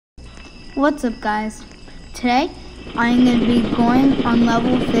What's up, guys? Today I'm going to be going on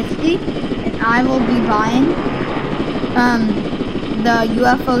level 50 and I will be buying the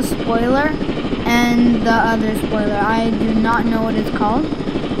UFO spoiler and the other spoiler. I do not know what it's called,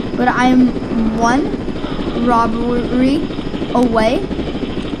 but I'm one robbery away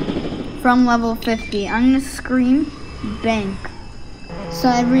from level 50. I'm going to scream bank so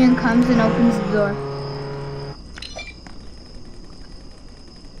everyone comes and opens the door.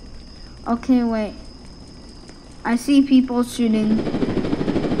 Okay, wait. I see people shooting.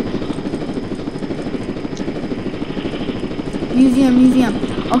 Museum.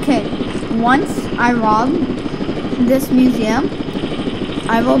 Okay, once I rob this museum,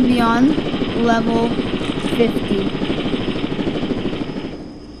 I will be on level 50.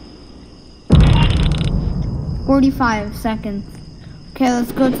 45 seconds. Okay,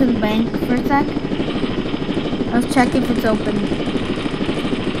 let's go to the bank for a sec. Let's check if it's open.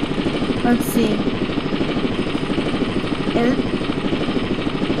 Let's see.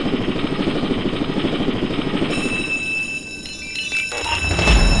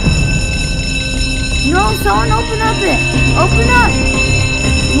 No, someone open up it. Open up.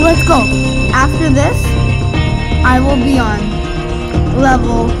 Let's go. After this, I will be on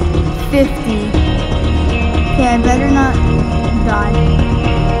level 50. Okay, I better not die.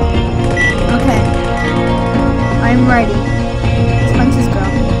 Okay. I'm ready. Let's punch this girl.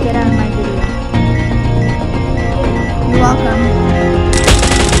 Get out of my video. You're welcome.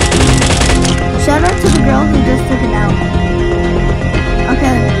 Shout out to the girl who just took it out.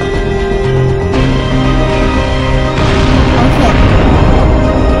 Okay.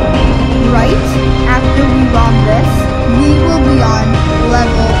 Right after we rob this, we will be on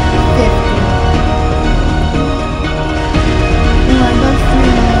level 50. Okay.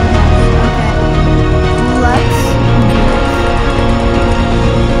 Let's do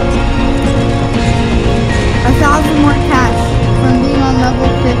 1,000 more cash from being on level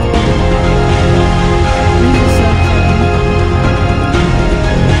 50. This is so funny.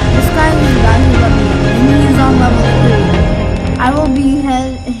 This guy is the guy who got me in, and he's on level 3. I will be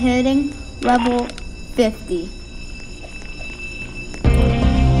hitting level 50.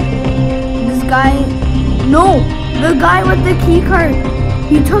 This guy, no, the guy with the key card,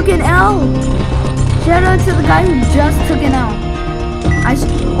 he took an L. Shout out to the guy who just took an L.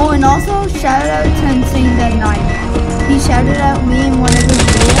 Oh, and also shout out to Insane Dead 9. He shouted out me in one of his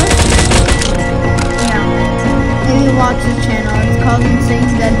videos. Yeah, maybe watch his channel. It's called Insane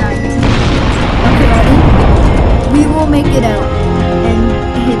Dead 9. Okay, ready? We will make it out and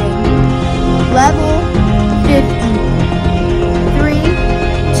hitting level 50. 3,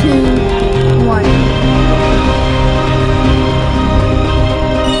 2, 1.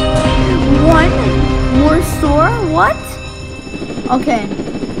 One more store? What? Okay.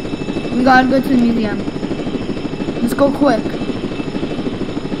 We gotta go to the museum. Let's go quick.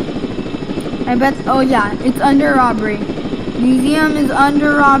 I bet, oh yeah, it's under robbery. Museum is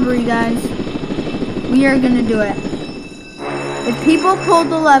under robbery, guys. We are gonna do it. If people pull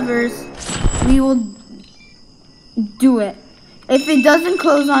the levers, we will do it. If it doesn't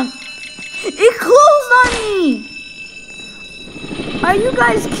close on... It closed on me! Are you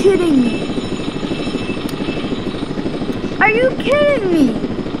guys kidding me? Are you kidding me?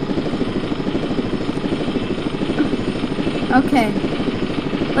 Okay.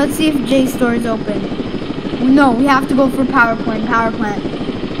 Let's see if JSTOR is open. No, we have to go for Power Plant. Power Plant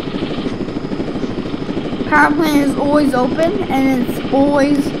is always open, and it's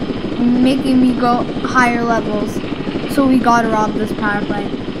always making me go higher levels. So we gotta rob this power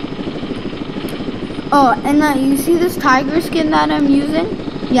plant. Oh, and you see this tiger skin that I'm using?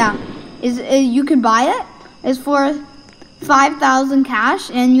 Yeah, you can buy it. It's for 5,000 cash,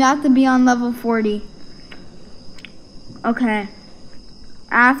 and you have to be on level 40. Okay.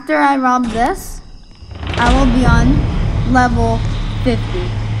 After I rob this, I will be on level 50.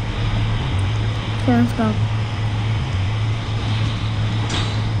 Okay, let's go.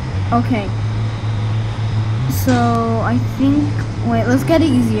 Okay. So, I think... Wait, let's get an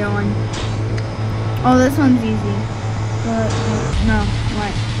easier one. Oh, this one's easy. No,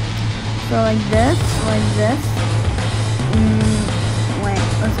 wait. So, like this. Wait,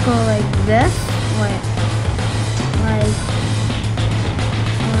 let's go like this. Wait.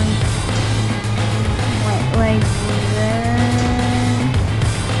 Like this.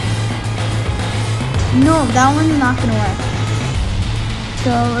 No, that one's not gonna work.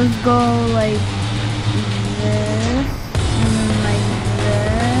 So let's go like this, and then like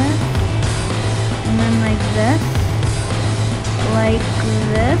this, and then like this, like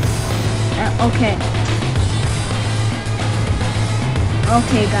this. Okay.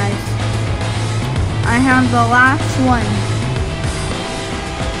 Okay, guys. I have the last one.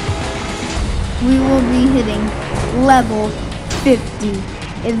 We will be hitting level 50.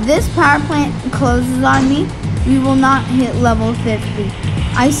 If this power plant closes on me, we will not hit level 50.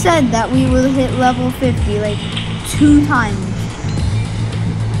 I said that we will hit level 50 like 2 times.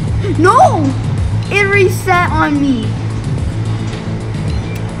 No! It reset on me.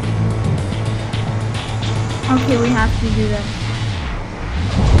 Okay, we have to do this.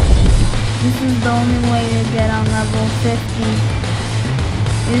 This is the only way to get on level 50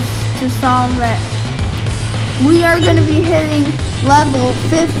 is to solve it. We are going to be hitting level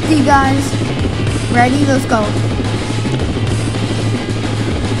 50, guys. Ready? Let's go.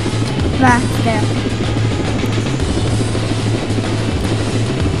 Back there.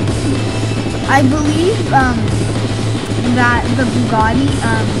 I believe that the Bugatti,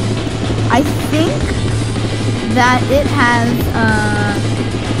 I think that it has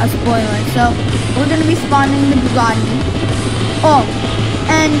a spoiler. So we're gonna be spawning the Bugatti. Oh,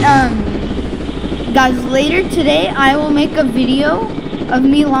 and guys, later today I will make a video of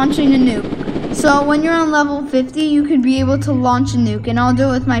me launching a nuke. So when you're on level 50, you could be able to launch a nuke, and I'll do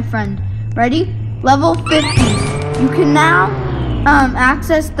it with my friend. Ready? Level 50. You can now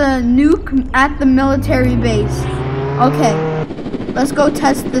access the nuke at the military base. Okay, let's go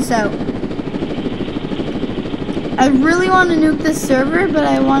test this out. I really want to nuke this server, but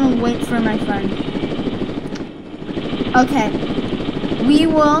I want to wait for my friend. Okay, we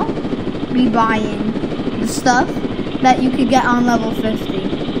will be buying the stuff that you could get on level 50.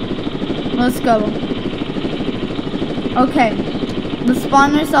 Let's go. Okay, let's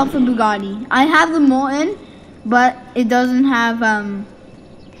spawn ourselves a Bugatti. I have the Molten, but it doesn't have a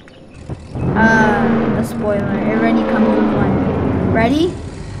spoiler. It already comes with one. Ready?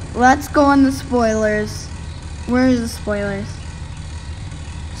 Let's go on the spoilers. Where is the spoilers?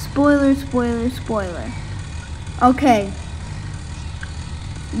 Spoiler, spoiler, spoiler. Okay.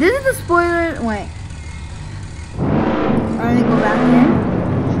 This is the spoiler. Wait. Let me go back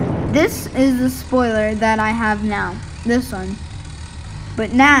in. This is the spoiler that I have now. This one.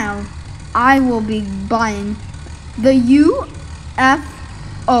 But now, I will be buying the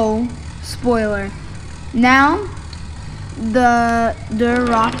UFO spoiler. Now, the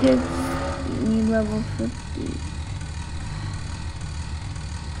rockets need level 50.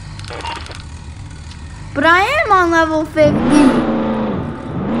 But I am on level 50.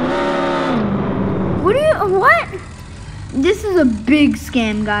 What? This is a big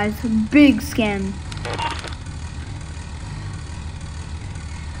scam, guys. Big scam.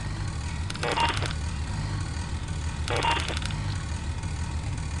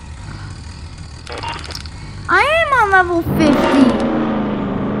 I am on level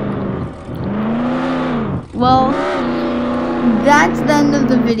 50. Well, that's the end of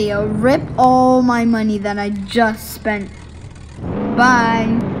the video. Rip all my money that I just spent.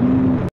 Bye.